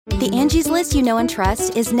The Angie's List you know and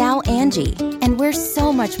trust is now Angie, and we're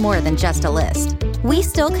so much more than just a list. We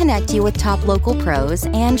still connect you with top local pros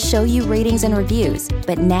and show you ratings and reviews,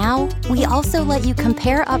 but now we also let you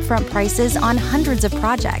compare upfront prices on hundreds of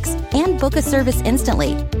projects and book a service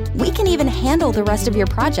instantly. We can even handle the rest of your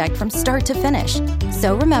project from start to finish.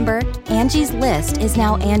 So remember, Angie's List is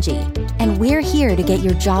now Angie, and we're here to get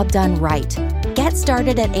your job done right. Get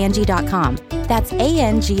started at Angie.com. That's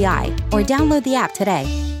ANGI, or download the app today.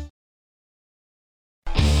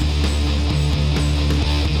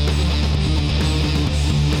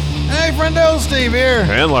 Hey, friendo, Steve here.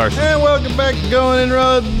 And Larson. And welcome back to Going In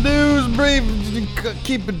Raw News Brief.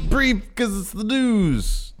 Keep it brief because it's the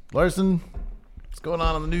news. Larson, what's going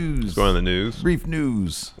on in the news? What's going on in the news? Brief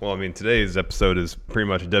news. Well, I mean, today's episode is pretty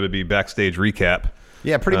much a WWE backstage recap.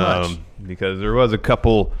 Yeah, pretty much. Because there was a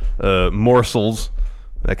couple morsels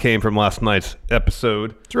that came from last night's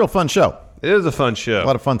episode. It's a real fun show. It is a fun show. A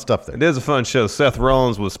lot of fun stuff there. It is a fun show. Seth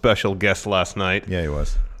Rollins was special guest last night. Yeah, he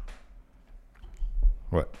was.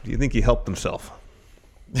 What? Do you think he helped himself?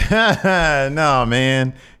 No,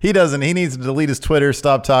 man. He doesn't. He needs to delete his Twitter,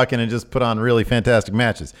 stop talking, and just put on really fantastic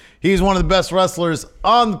matches. He's one of the best wrestlers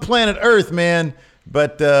on the planet Earth, man.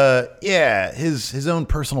 But, yeah, his own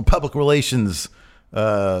personal public relations, tools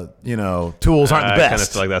aren't the best. I kind of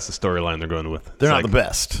feel like that's the storyline they're going with. They're not the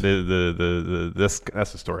best.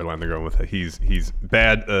 That's the storyline they're going with. He's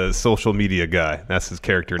bad social media guy. That's his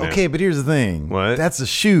character now. Okay, but here's the thing. What? That's a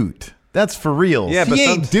shoot. That's for real. Yeah, but he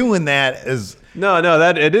ain't doing that as... No,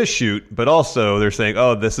 that it is shoot, but also they're saying,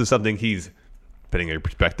 oh, this is something he's, depending on your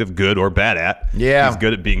perspective, good or bad at. Yeah. He's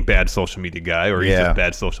good at being bad social media guy, or he's a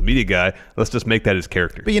bad social media guy. Let's just make that his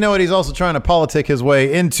character. But you know what? He's also trying to politic his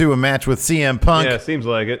way into a match with CM Punk. Yeah, seems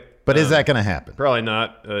like it. But is that going to happen? Probably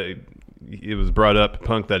not. It was brought up,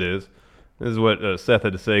 Punk that is. This is what Seth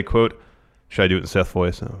had to say, quote, should I do it in Seth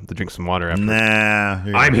voice? To drink some water after.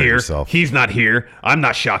 Nah. I'm here. Yourself. He's not here. I'm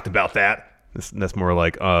not shocked about that. That's more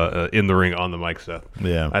like in the ring, on the mic, Seth.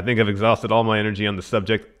 Yeah. I think I've exhausted all my energy on the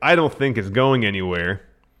subject. I don't think it's going anywhere.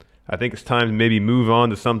 I think it's time to maybe move on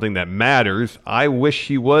to something that matters. I wish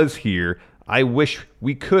he was here. I wish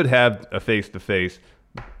we could have a face-to-face,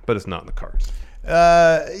 but it's not in the cards.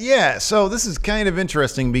 Yeah, so this is kind of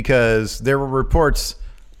interesting because there were reports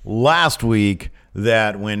last week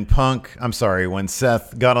that when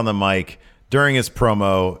Seth got on the mic during his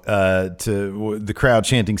promo to the crowd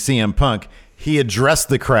chanting CM Punk, he addressed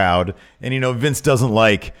the crowd, and Vince doesn't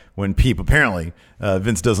like when people. Apparently,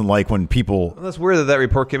 Vince doesn't like when people. Well, that's weird that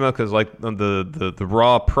report came out because, like, on the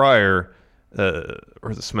Raw prior,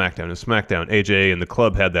 or the SmackDown, AJ and the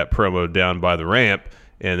club had that promo down by the ramp,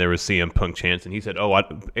 and there was CM Punk chants, and he said,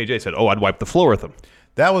 AJ said, I'd wipe the floor with him.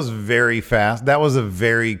 That was very fast. That was a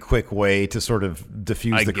very quick way to sort of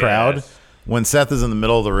diffuse the crowd. When Seth is in the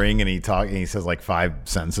middle of the ring and he says like 5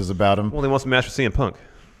 sentences about him. Well, he wants to match with CM Punk.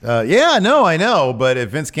 Yeah, no, I know. But if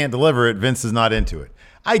Vince can't deliver it, Vince is not into it.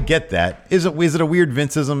 I get that. Is it a weird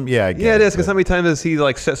Vinceism? Yeah, I get it. Yeah, it is. Because how many times has he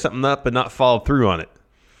like set something up but not followed through on it?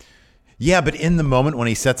 Yeah, but in the moment when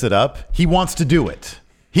he sets it up, he wants to do it.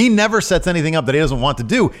 He never sets anything up that he doesn't want to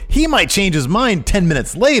do. He might change his mind 10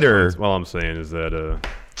 minutes later. All I'm saying is that...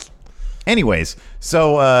 Anyways,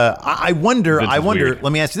 so I wonder, weird.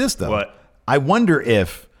 let me ask you this, though. What? I wonder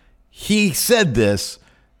if he said this,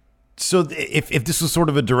 so if this was sort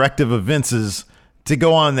of a directive of Vince's to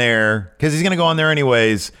go on there, because he's going to go on there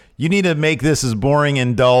anyways, you need to make this as boring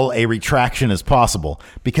and dull a retraction as possible,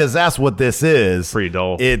 because that's what this is. Pretty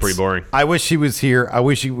dull, pretty boring. I wish he was here. I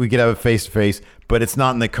wish we could have a face-to-face, but it's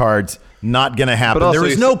not in the cards. Not going to happen. There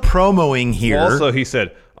was no promoing here. Also, he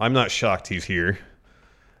said, I'm not shocked he's here.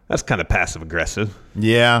 That's kind of passive-aggressive.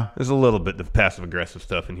 Yeah. There's a little bit of passive-aggressive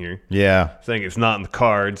stuff in here. Yeah. Saying it's not in the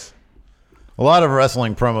cards. A lot of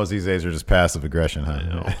wrestling promos these days are just passive aggression,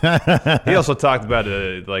 huh? He also talked about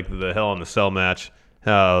like the Hell in the Cell match,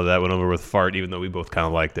 how that went over with fart, even though we both kind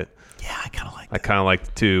of liked it. Yeah, I kind of liked it. I kind of liked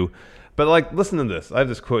it, too. But, like, listen to this. I have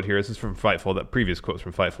this quote here. This is from Fightful. That previous quote's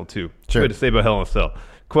from Fightful, too. Sure. What to say about Hell in a Cell.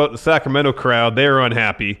 Quote, the Sacramento crowd, they were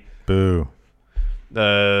unhappy. Boo.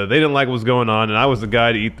 They didn't like what was going on, and I was the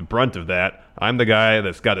guy to eat the brunt of that. I'm the guy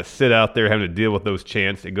that's got to sit out there having to deal with those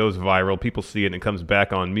chants. It goes viral. People see it, and it comes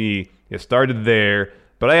back on me. It started there,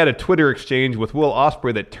 but I had a Twitter exchange with Will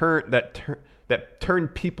Ospreay that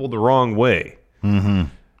turned people the wrong way. Mm-hmm.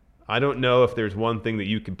 I don't know if there's one thing that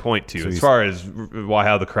you could point to as far as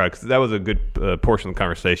how the crowd, because that was a good portion of the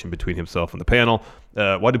conversation between himself and the panel.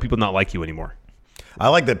 Why do people not like you anymore? I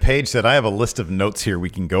like that Paige said, I have a list of notes here we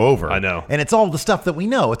can go over. I know. And it's all the stuff that we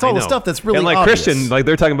know. It's all the stuff that's really obvious. And like obvious. Christian, like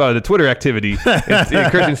they're talking about the Twitter activity. And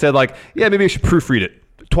Christian said like, yeah, maybe I should proofread it.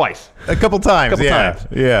 twice. A couple times. Couple yeah. times.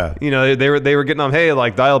 Yeah. You know, they were getting on, hey,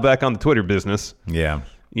 like dial back on the Twitter business. Yeah.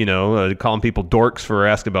 You know, calling people dorks for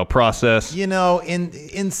asking about process. You know,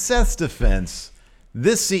 in Seth's defense,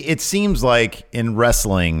 it seems like in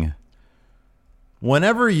wrestling,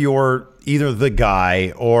 whenever you're either the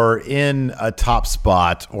guy or in a top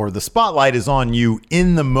spot or the spotlight is on you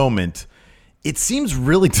in the moment, it seems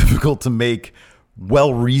really difficult to make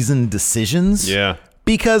well-reasoned decisions. Yeah.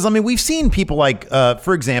 Because, I mean, we've seen people like,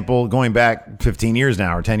 for example, going back 15 years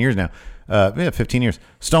now or 10 years now, 15 years,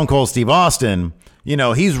 Stone Cold Steve Austin, you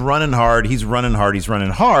know, he's running hard.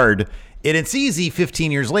 And it's easy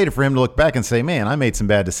 15 years later for him to look back and say, man, I made some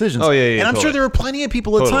bad decisions. Oh, yeah, and I'm totally. sure there were plenty of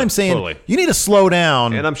people at the time saying, you need to slow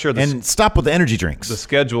down and I'm sure and stop with the energy drinks. The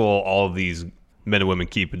schedule all of these men and women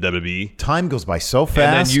keep in WWE. Time goes by so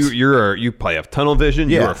fast. And then you probably have tunnel vision.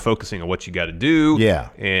 Yeah. You are focusing on what you got to do. Yeah.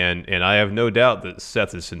 And I have no doubt that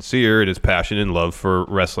Seth is sincere in his passion and love for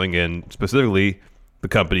wrestling and specifically the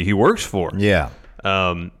company he works for. Yeah.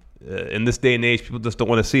 In this day and age, people just don't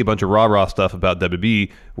want to see a bunch of rah-rah stuff about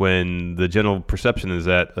WWE when the general perception is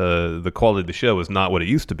that the quality of the show is not what it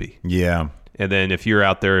used to be. Yeah. And then if you're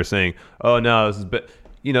out there saying, oh, no, this is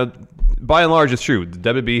you know, by and large, it's true.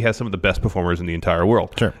 The WWE has some of the best performers in the entire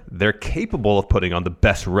world. Sure. They're capable of putting on the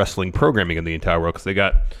best wrestling programming in the entire world because they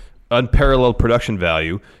got unparalleled production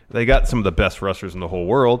value. They got some of the best wrestlers in the whole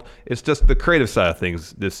world. It's just the creative side of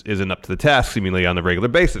things. This isn't up to the task seemingly on a regular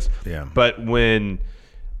basis. Yeah. But when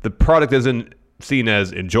the product isn't seen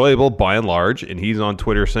as enjoyable by and large, and he's on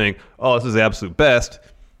Twitter saying, oh, this is the absolute best,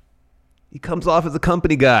 he comes off as a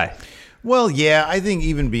company guy. Well, yeah, I think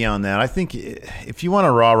even beyond that, I think if you want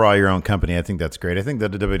to rah-rah your own company, I think that's great. I think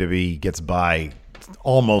that the WWE gets by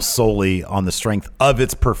almost solely on the strength of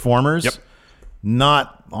its performers, Yep.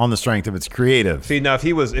 not on the strength of its creative. See, now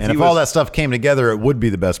if all that stuff came together, it would be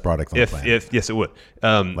the best product on the planet. Yes, it would.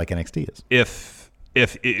 Like NXT is.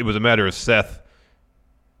 If it was a matter of Seth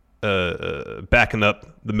backing up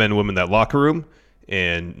the men and women in that locker room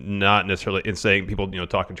and not necessarily in saying people, you know,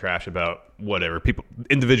 talking trash about whatever people,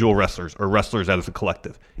 individual wrestlers or wrestlers as a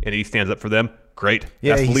collective, and he stands up for them. Great,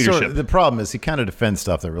 Yeah, that's the leadership. the problem is he kind of defends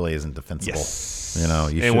stuff that really isn't defensible. Yes, You know,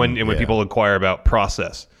 and when people inquire about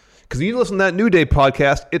process, because you listen to that New Day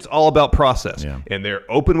podcast, it's all about process, Yeah. and they're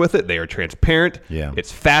open with it. They are transparent. Yeah.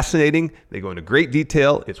 It's fascinating. They go into great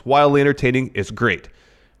detail. It's wildly entertaining. It's great.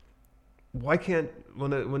 Why can't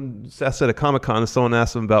when Seth said at Comic-Con and someone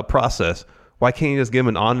asked him about process, why can't you just give him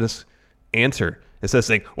an honest answer instead of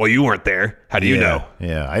saying, well, you weren't there. How do you know?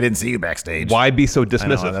 Yeah, I didn't see you backstage. Why be so I know,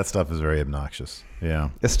 dismissive? that stuff is very obnoxious. Yeah.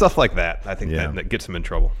 It's stuff like that, I think, Yeah. that gets him in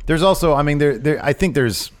trouble. There's also, I mean, I think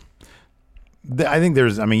there's,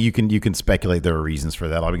 I mean, you can speculate there are reasons for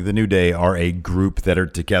that. I mean, the New Day are a group that are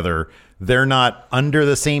together. They're not under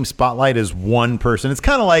the same spotlight as one person. It's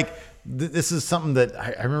kind of like, this is something that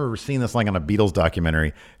I remember seeing this like on a Beatles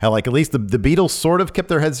documentary, how like at least the Beatles sort of kept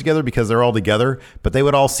their heads together because they're all together, but they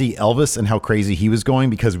would all see Elvis and how crazy he was going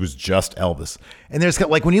because it was just Elvis. And there's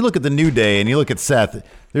like, when you look at the New Day and you look at Seth,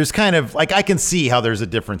 there's kind of like, I can see how there's a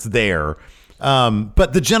difference there.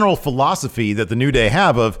 But the general philosophy that the New Day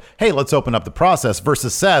have of, hey, let's open up the process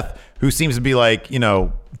versus Seth, who seems to be like, you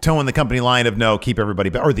know, towing the company line of no, keep everybody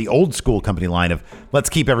back, or the old school company line of let's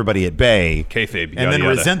keep everybody at bay, Kayfabe, and yada, then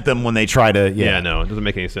yada. resent them when they try to. Yeah, no, it doesn't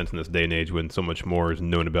make any sense in this day and age when so much more is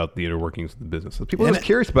known about the inner workings of the business. So people are just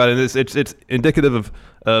curious about it. And it's indicative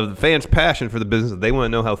of the fans' passion for the business. That they want to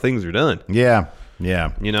know how things are done. Yeah.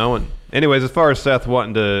 You know. And anyways, as far as Seth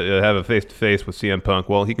wanting to have a face-to-face with CM Punk,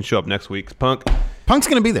 well, he can show up next week. Punk's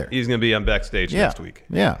going to be there. He's going to be on backstage next week.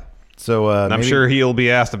 Yeah. So and I'm sure he'll be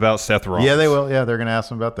asked about Seth Rollins. Yeah, they will. Yeah, they're going to ask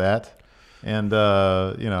him about that. And,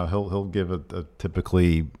 you know, he'll give a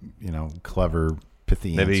typically, you know, clever,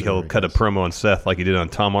 pithy Maybe answer, he'll cut a promo on Seth like he did on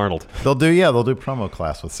Tom Arnold. They'll do promo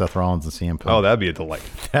class with Seth Rollins and CM Punk. Oh, that'd be a delight.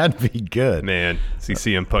 That'd be good. Man, see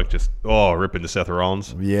CM Punk just, rip into Seth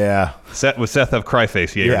Rollins. Yeah. Would Seth have cry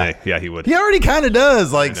face, yay or nay? Yeah, he would. He already kind of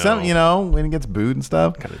does. Like know. you know, when he gets booed and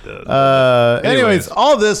stuff. Kind of does. Anyways,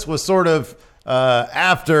 all this was sort of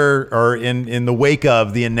after or in the wake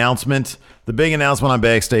of the announcement, the big announcement on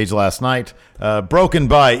Backstage last night, broken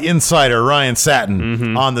by insider Ryan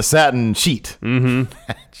Satin on the Satin sheet.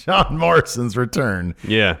 John Morrison's return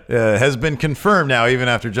has been confirmed now, even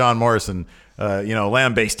after John Morrison,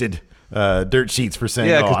 lambasted dirt sheets for saying,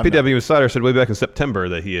 yeah, because PW Insider said way back in September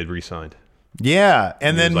that he had re-signed. Yeah,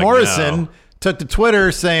 and then like, Morrison no. took to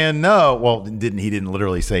Twitter saying no. Well, he didn't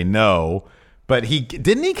literally say no, but he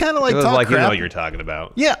kind of like It was talk like, crap. you know what you're talking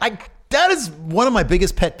about. Yeah, that is one of my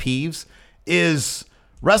biggest pet peeves is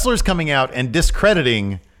wrestlers coming out and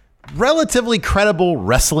discrediting relatively credible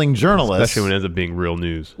wrestling journalists. Especially when it ends up being real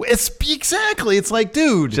news. Exactly. It's like,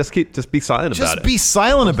 dude, Just be silent about it. just be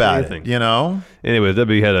silent about it, anything. you know? Anyway,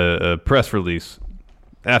 WWE had a press release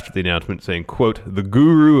after the announcement saying, quote, the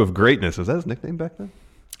guru of greatness. Was that his nickname back then?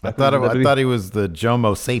 I thought he was the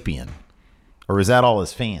Jomo Sapien. Or is that all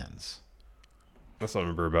his fans? That's all I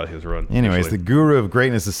remember about his run. Anyways, the guru of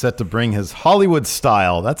greatness is set to bring his Hollywood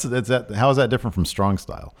style. How is that different from strong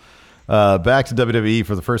style? Back to WWE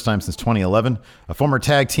for the first time since 2011. A former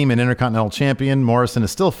tag team and Intercontinental Champion, Morrison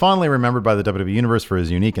is still fondly remembered by the WWE Universe for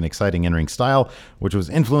his unique and exciting in-ring style, which was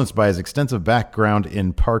influenced by his extensive background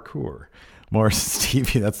in parkour. Morrison's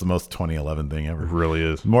TV, that's the most 2011 thing ever. It really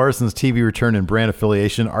is. Morrison's TV return and brand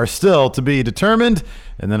affiliation are still to be determined.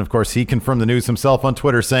 And then, of course, he confirmed the news himself on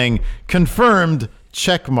Twitter saying, confirmed,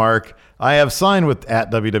 check mark. I have signed with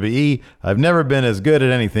at WWE. I've never been as good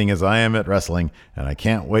at anything as I am at wrestling, and I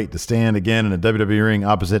can't wait to stand again in a WWE ring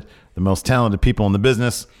opposite the most talented people in the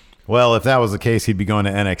business. Well, if that was the case, he'd be going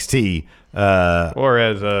to NXT. Or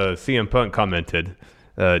as CM Punk commented,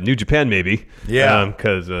 New Japan maybe. Yeah.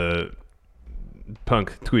 Because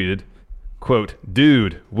Punk tweeted, quote,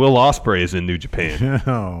 dude, Will Ospreay is in New Japan.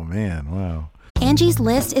 Oh, man. Wow. Angie's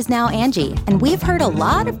List is now Angie, and we've heard a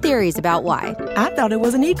lot of theories about why. I thought it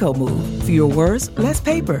was an eco move. Fewer words, less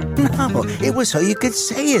paper. No, it was so you could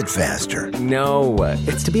say it faster. No,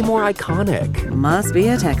 it's to be more iconic. Must be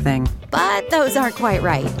a tech thing. But those aren't quite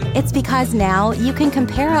right. It's because now you can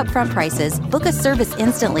compare upfront prices, book a service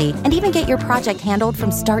instantly, and even get your project handled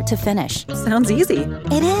from start to finish. Sounds easy.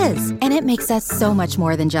 It is, and it makes us so much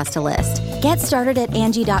more than just a list. Get started at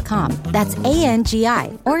Angie.com. That's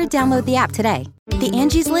ANGI, or download the app today. The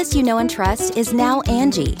Angie's List you know and trust is now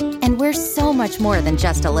Angie, and we're so much more than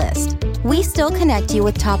just a list. We still connect you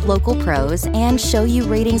with top local pros and show you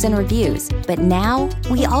ratings and reviews, but now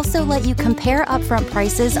we also let you compare upfront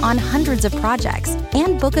prices on hundreds of projects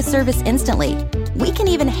and book a service instantly. We can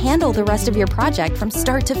even handle the rest of your project from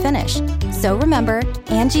start to finish. So remember,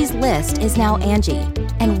 Angie's List is now Angie,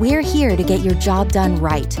 and we're here to get your job done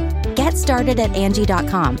right. Get started at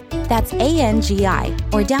Angie.com. That's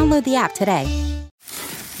ANGI, or download the app today.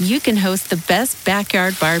 You can host the best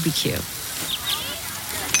backyard barbecue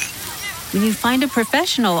when you find a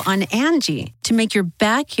professional on Angie to make your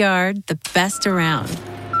backyard the best around.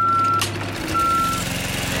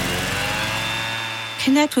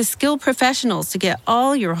 Connect with skilled professionals to get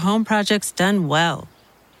all your home projects done well.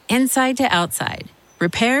 Inside to outside,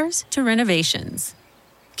 repairs to renovations.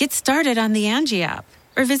 Get started on the Angie app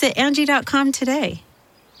or visit Angie.com today.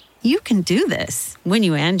 You can do this when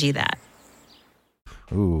you Angie that.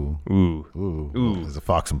 Ooh. As a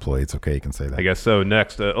Fox employee, it's okay. You can say that. I guess so.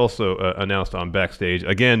 Next, also announced on Backstage,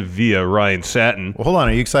 again via Ryan Satin. Well, hold on.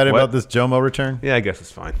 Are you excited about this Jomo return? Yeah, I guess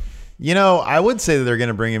it's fine. You know, I would say that they're going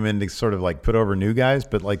to bring him in to sort of like put over new guys,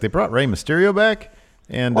 but like they brought Rey Mysterio back.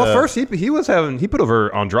 And well, first he put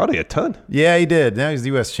over Andrade a ton. Yeah, he did. Now he's the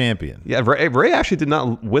U.S. champion. Yeah, Rey actually did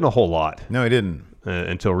not win a whole lot. No, he didn't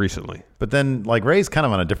until recently. But then, like Rey's kind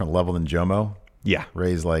of on a different level than Jomo. Yeah,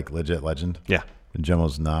 Rey's like legit legend. Yeah, and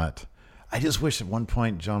Jomo's not. I just wish at one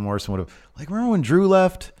point John Morrison would have, like, remember when Drew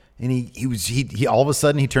left and he all of a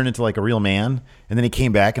sudden he turned into like a real man, and then he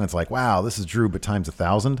came back and it's like, wow, this is Drew but times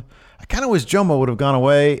 1,000. I kind of wish Jomo would have gone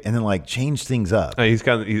away and then like changed things up. He's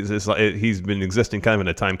been existing kind of in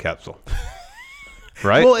a time capsule,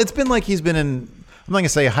 right? Well, it's been like he's been in, I'm not gonna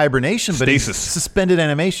say hibernation, but stasis. Suspended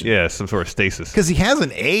animation. Yeah, some sort of stasis. Because he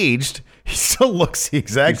hasn't aged. He still looks the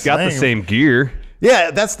exact same. He's got the same gear.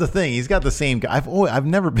 Yeah, that's the thing. He's got the same. I've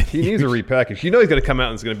never been. He needs a repackage. You know he's going to come out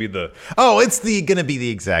and it's going to be the. Oh, it's going to be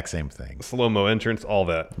the exact same thing. Slow-mo entrance, all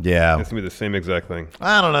that. Yeah, it's going to be the same exact thing.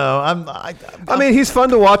 I don't know. I mean, he's fun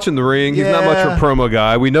to watch in the ring. He's not much of a promo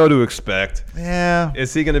guy. We know to expect. Yeah.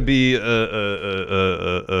 Is he going to be a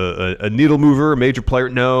needle mover, a major player?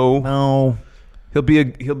 No. He'll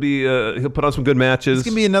put on some good matches. He's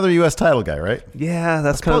gonna be another U.S. title guy, right? Yeah,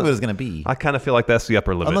 that's probably what it's gonna be. I kind of feel like that's the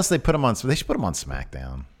upper limit. Unless they put him on, they should put him on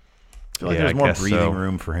SmackDown. I feel like there's more breathing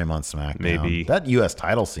room for him on SmackDown. Maybe that U.S.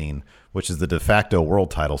 title scene, which is the de facto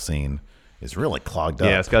world title scene, is really clogged up.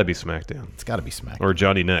 Yeah, it's got to be SmackDown. It's got to be SmackDown or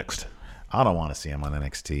Johnny Next. I don't want to see him on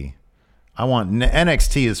NXT. I want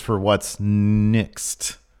NXT is for what's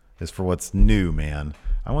next, is for what's new, man.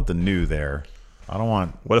 I want the new there. I don't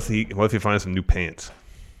want. What if he finds some new pants?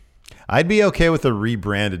 I'd be okay with a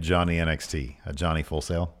rebranded Johnny NXT, a Johnny Full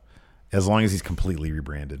Sail, as long as he's completely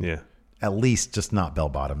rebranded. Yeah. At least just not bell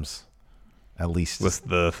bottoms. At least with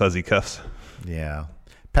the fuzzy cuffs. Yeah.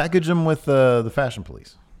 Package him with the Fashion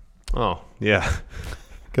Police. Oh yeah.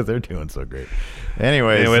 because they're doing so great.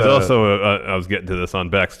 Anyways, also I was getting to this on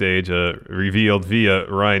Backstage, revealed via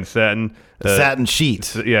Ryan Satin. Satin Sheet.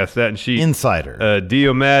 Satin Sheet. Insider.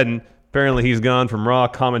 Dio Madden, apparently he's gone from Raw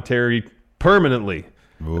commentary permanently,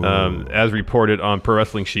 as reported on Pro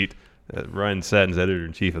Wrestling Sheet. Ryan Satin's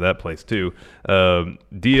editor-in-chief of that place, too.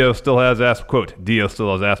 Dio still has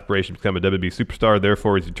aspirations to become a WWE superstar.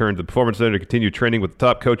 Therefore, he's returned to the Performance Center to continue training with the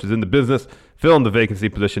top coaches in the business. Filling the vacancy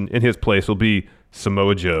position in his place will be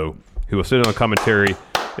Samoa Joe, who will sit on commentary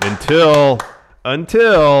until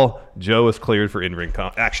Joe is cleared for in-ring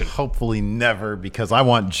action. Hopefully never, because I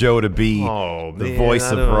want Joe to be the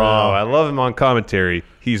voice of Raw. I love him on commentary.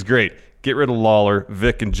 He's great. Get rid of Lawler,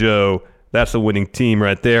 Vic, and Joe. That's a winning team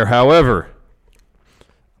right there. However,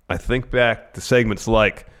 I think back to segments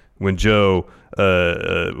like when Joe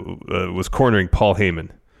was cornering Paul Heyman.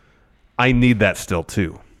 I need that still,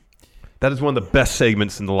 too. That is one of the best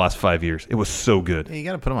segments in the last 5 years. It was so good. Yeah, you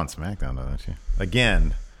got to put him on SmackDown, though, don't you?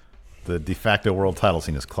 Again, the de facto world title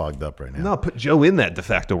scene is clogged up right now. No, put Joe in that de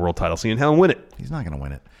facto world title scene and have him win it. He's not going to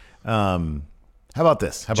win it. How about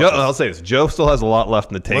this? I'll say this. Joe still has a lot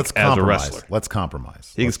left in the tank as a wrestler. Let's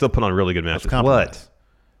compromise. He can still put on really good matches. What?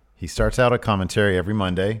 He starts out at commentary every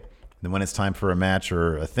Monday. Then when it's time for a match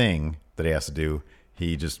or a thing that he has to do,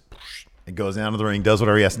 he just goes down to the ring, does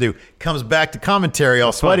whatever he has to do, comes back to commentary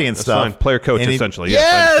all sweaty and stuff. Fine. Player coach, essentially.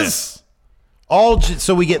 Yes!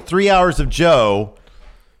 So we get 3 hours of Joe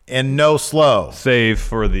and no slow. Save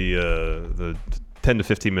for the 10 to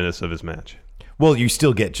 15 minutes of his match. Well, you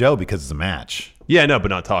still get Joe because it's a match. Yeah, no, but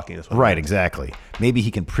not talking. Right, exactly. Maybe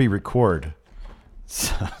he can pre-record.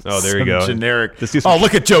 There you go. Generic.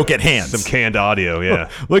 Look at Joe get hands. Some canned audio, yeah.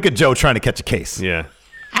 Look at Joe trying to catch a case. Yeah.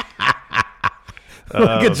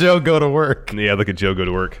 Look at Joe go to work. Yeah, look at Joe go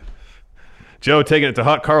to work. Joe taking it to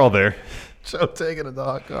Hot Carl there. Joe taking it to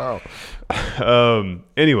Hot Carl.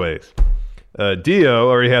 Anyways, Dio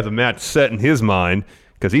already has a match set in his mind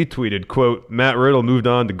because he tweeted, quote, Matt Riddle moved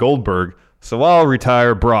on to Goldberg, so I'll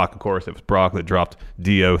retire Brock. Of course, it was Brock that dropped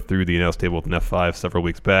Dio through the announce table with an F5 several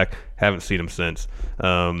weeks back. Haven't seen him since.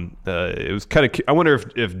 It was kind of. I wonder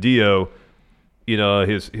if Dio,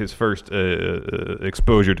 his first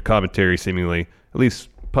exposure to commentary, seemingly at least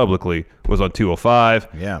publicly, was on 205.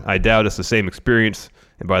 Yeah. I doubt it's the same experience,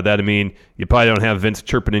 and by that I mean you probably don't have Vince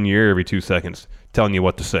chirping in your ear every 2 seconds, telling you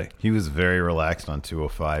what to say. He was very relaxed on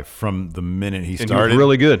 205 from the minute he started. And he was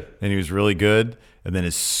really good. And he was really good. And then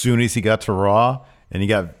as soon as he got to Raw, and he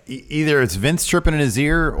got either it's Vince chirping in his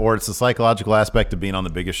ear or it's the psychological aspect of being on the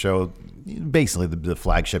biggest show, basically the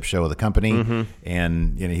flagship show of the company. Mm-hmm.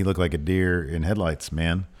 And he looked like a deer in headlights,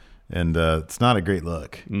 man. And it's not a great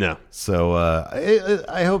look. No. So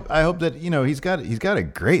I hope that he's got a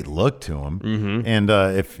great look to him. Mm-hmm. And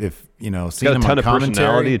if seeing got him a ton on of personality,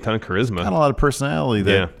 commentary, a ton of charisma, got a lot of personality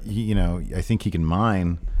that I think he can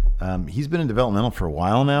mine. He's been in developmental for a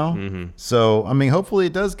while now. Mm-hmm. So I mean, hopefully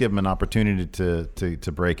it does give him an opportunity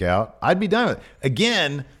to break out. I'd be done with it.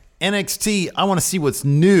 Again, NXT, I want to see what's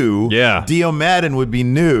new. Yeah. Dio Madden would be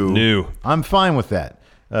new. New. I'm fine with that.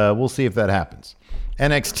 We'll see if that happens.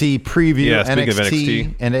 NXT preview. Yeah, speaking of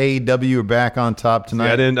NXT and AEW are back on top tonight.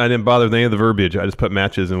 Yeah, I didn't bother with any of the verbiage. I just put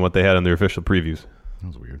matches and what they had on their official previews. That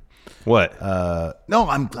was weird. What? No,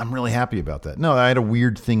 I'm really happy about that. No, I had a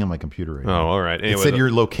weird thing on my computer right now. Oh, all right. Anyway, it said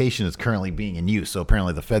your location is currently being in use, so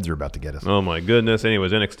apparently the feds are about to get us. Oh, my goodness.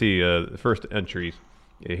 Anyways, NXT, first entries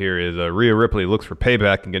here is Rhea Ripley looks for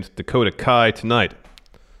payback against Dakota Kai tonight.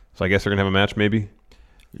 So I guess they're going to have a match maybe?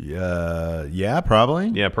 Yeah, probably.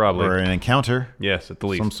 Yeah, probably. Or an encounter. Yes, at the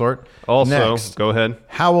least. Some sort. Also, Next, go ahead.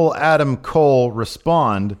 How will Adam Cole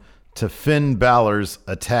respond to Finn Balor's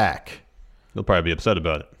attack? He'll probably be upset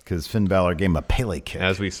about it. Because Finn Balor gave him a Pele kick.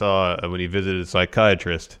 As we saw when he visited a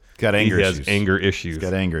psychiatrist. Got anger he issues. has anger issues. He's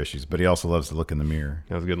got anger issues, but he also loves to look in the mirror.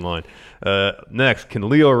 That was a good line. Next, can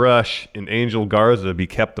Leo Rush and Angel Garza be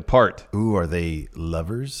kept apart? Ooh, are they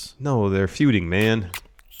lovers? No, they're feuding, man.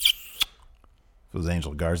 If it was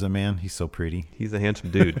Angel Garza, man, he's so pretty. He's a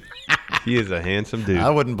handsome dude. He is a handsome dude. I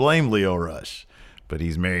wouldn't blame Leo Rush, but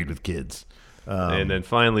he's married with kids. And then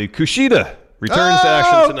finally, Kushida returns to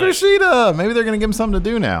action tonight. Kushida! Maybe they're going to give him something to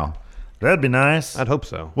do now. That'd be nice. I'd hope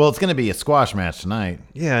so. Well, it's going to be a squash match tonight.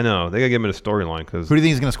 Yeah, I know. They got to give him a storyline. Who do you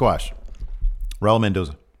think he's going to squash? Raul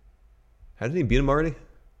Mendoza. Hasn't he beat him already?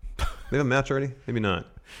 They have a match already? Maybe not.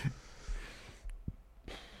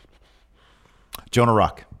 Jonah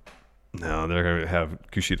Rock. No, they're going to have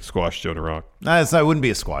Kushida squash Jonah Rock. No, it wouldn't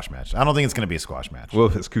be a squash match. I don't think it's going to be a squash match. Well,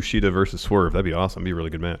 if it's Kushida versus Swerve, that'd be awesome. It'd be a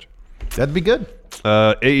really good match. That'd be good.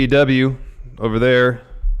 AEW over there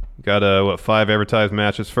got 5 advertised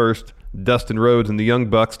matches first. Dustin Rhodes and the Young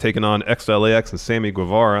Bucks taking on XLAX and Sammy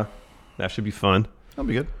Guevara. That should be fun. That'll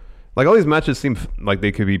be good. Like, all these matches seem like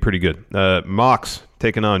they could be pretty good. Mox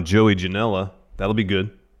taking on Joey Janela. That'll be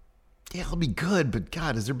good. Yeah, it'll be good, but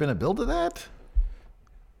God, has there been a build to that?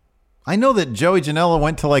 I know that Joey Janela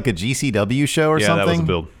went to like a GCW show or something. Yeah, that was a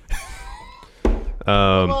build.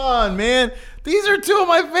 Come on, man. These are two of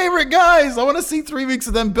my favorite guys. I want to see 3 weeks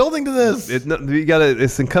of them building to this.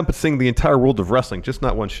 It's encompassing the entire world of wrestling, just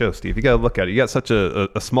not one show, Steve. You got to look at it. You got such a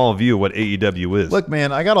small view of what AEW is. Look,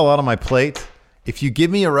 man, I got a lot on my plate. If you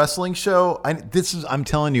give me a wrestling show, I'm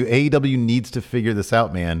telling you, AEW needs to figure this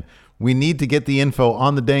out, man. We need to get the info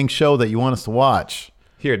on the dang show that you want us to watch.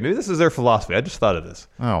 Here, maybe this is their philosophy. I just thought of this.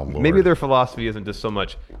 Oh, Lord. Maybe their philosophy isn't just so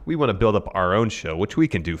much, we want to build up our own show, which we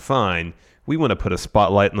can do fine. We want to put a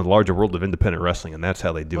spotlight in the larger world of independent wrestling, and that's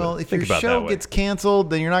how they do it. Well, if Think your about show gets canceled,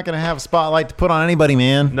 then you're not going to have a spotlight to put on anybody,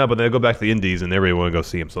 man. No, but they'll go back to the indies, and everybody want to go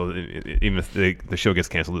see them. So even if the show gets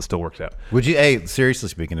canceled, it still works out. Would you, seriously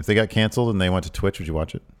speaking, if they got canceled and they went to Twitch, would you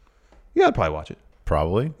watch it? Yeah, I'd probably watch it.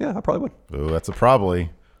 Probably? Yeah, I probably would. Ooh, that's a probably.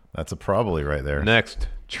 That's a probably right there. Next,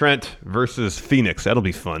 Trent versus Phoenix. That'll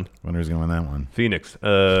be fun. Wonder who's going to win that one. Phoenix.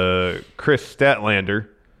 Chris Statlander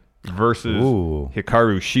versus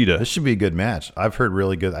Hikaru Shida. This should be a good match. I've heard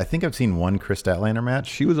really good. I think I've seen one Chris Statlander match.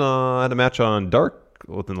 She was at a match on Dark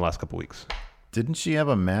within the last couple weeks. Didn't she have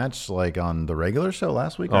a match like on the regular show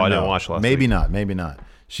last week? Oh, I didn't watch last Maybe week. not. Maybe not.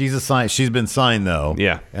 She's a sign. She's been signed though.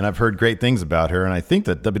 Yeah. And I've heard great things about her. And I think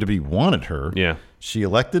that WWE wanted her. Yeah. She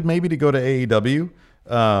elected maybe to go to AEW.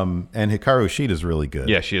 And Hikaru Shida is really good.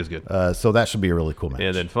 Yeah, she is good. So that should be a really cool match.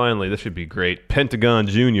 And then finally, this should be great. Pentagon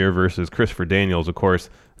Jr. versus Christopher Daniels. Of course,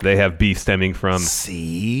 they have beef stemming from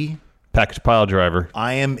Package Pile Driver.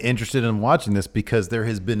 I am interested in watching this because there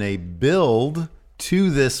has been a build to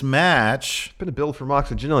this match. It's been a build for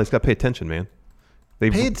Mox and Janela. He's got to pay attention, man. They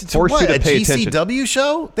force you to pay attention. A GCW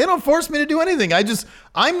show? They don't force me to do anything.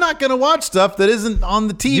 I'm not going to watch stuff that isn't on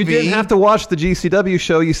the TV. You didn't have to watch the GCW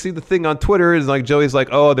show. You see the thing on Twitter is like Joey's like,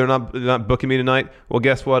 "Oh, they're not booking me tonight." Well,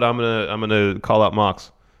 guess what? I'm gonna call out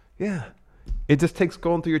Mox. Yeah, it just takes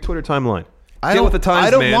going through your Twitter timeline. I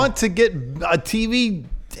don't want to get a TV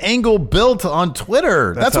angle built on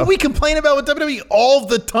Twitter. That's what we complain about with WWE all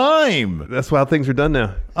the time. That's how things are done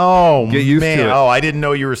now. Oh, get used to it. Oh, I didn't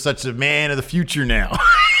know you were such a man of the future now.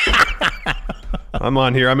 I'm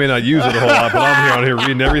on here. I may not use it a whole lot, but I'm on here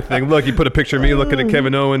reading everything. Look, you put a picture of me looking at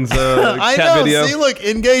Kevin Owens' cat video. See, look,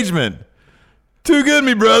 engagement. Too good,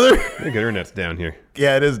 me brother. I think internet's down here.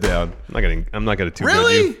 Yeah, it is down. I'm not gonna too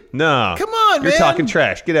really? good you. No. Come on, You're man. talking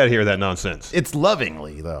trash. Get out of here with that nonsense. It's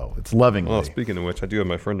lovingly, though. It's lovingly. Well, speaking of which, I do have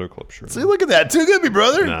my Friendo Club shirt. See, look at that. Too good, me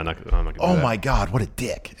brother. No, I'm not gonna do that. Oh, my God. What a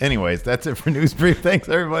dick. Anyways, that's it for News Brief. Thanks,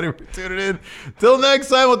 everybody, for tuning in. Till next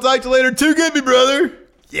time, we'll talk to you later. Too good, me brother.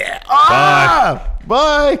 Yeah.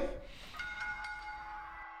 Bye.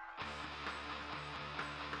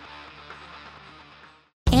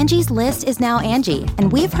 Angie's List is now Angie,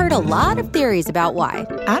 and we've heard a lot of theories about why.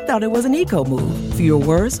 I thought it was an eco move. Fewer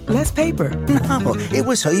words, less paper. No, it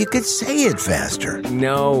was so you could say it faster.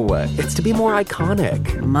 No, it's to be more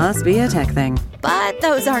iconic. Must be a tech thing. But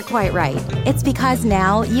those aren't quite right. It's because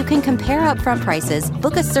now you can compare upfront prices,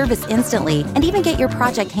 book a service instantly, and even get your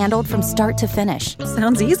project handled from start to finish.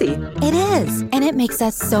 Sounds easy. It is, and it makes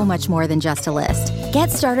us so much more than just a list. Get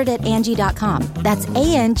started at Angie.com. That's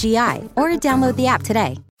ANGI, or download the app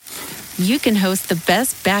today. You can host the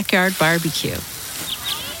best backyard barbecue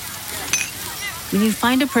when you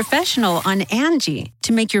find a professional on Angie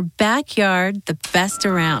to make your backyard the best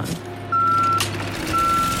around.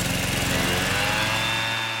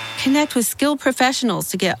 Connect with skilled professionals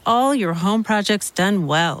to get all your home projects done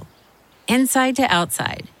well. Inside to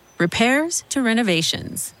outside, repairs to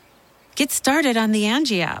renovations. Get started on the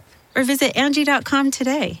Angie app or visit Angie.com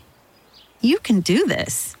today. You can do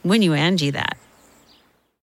this when you Angie that.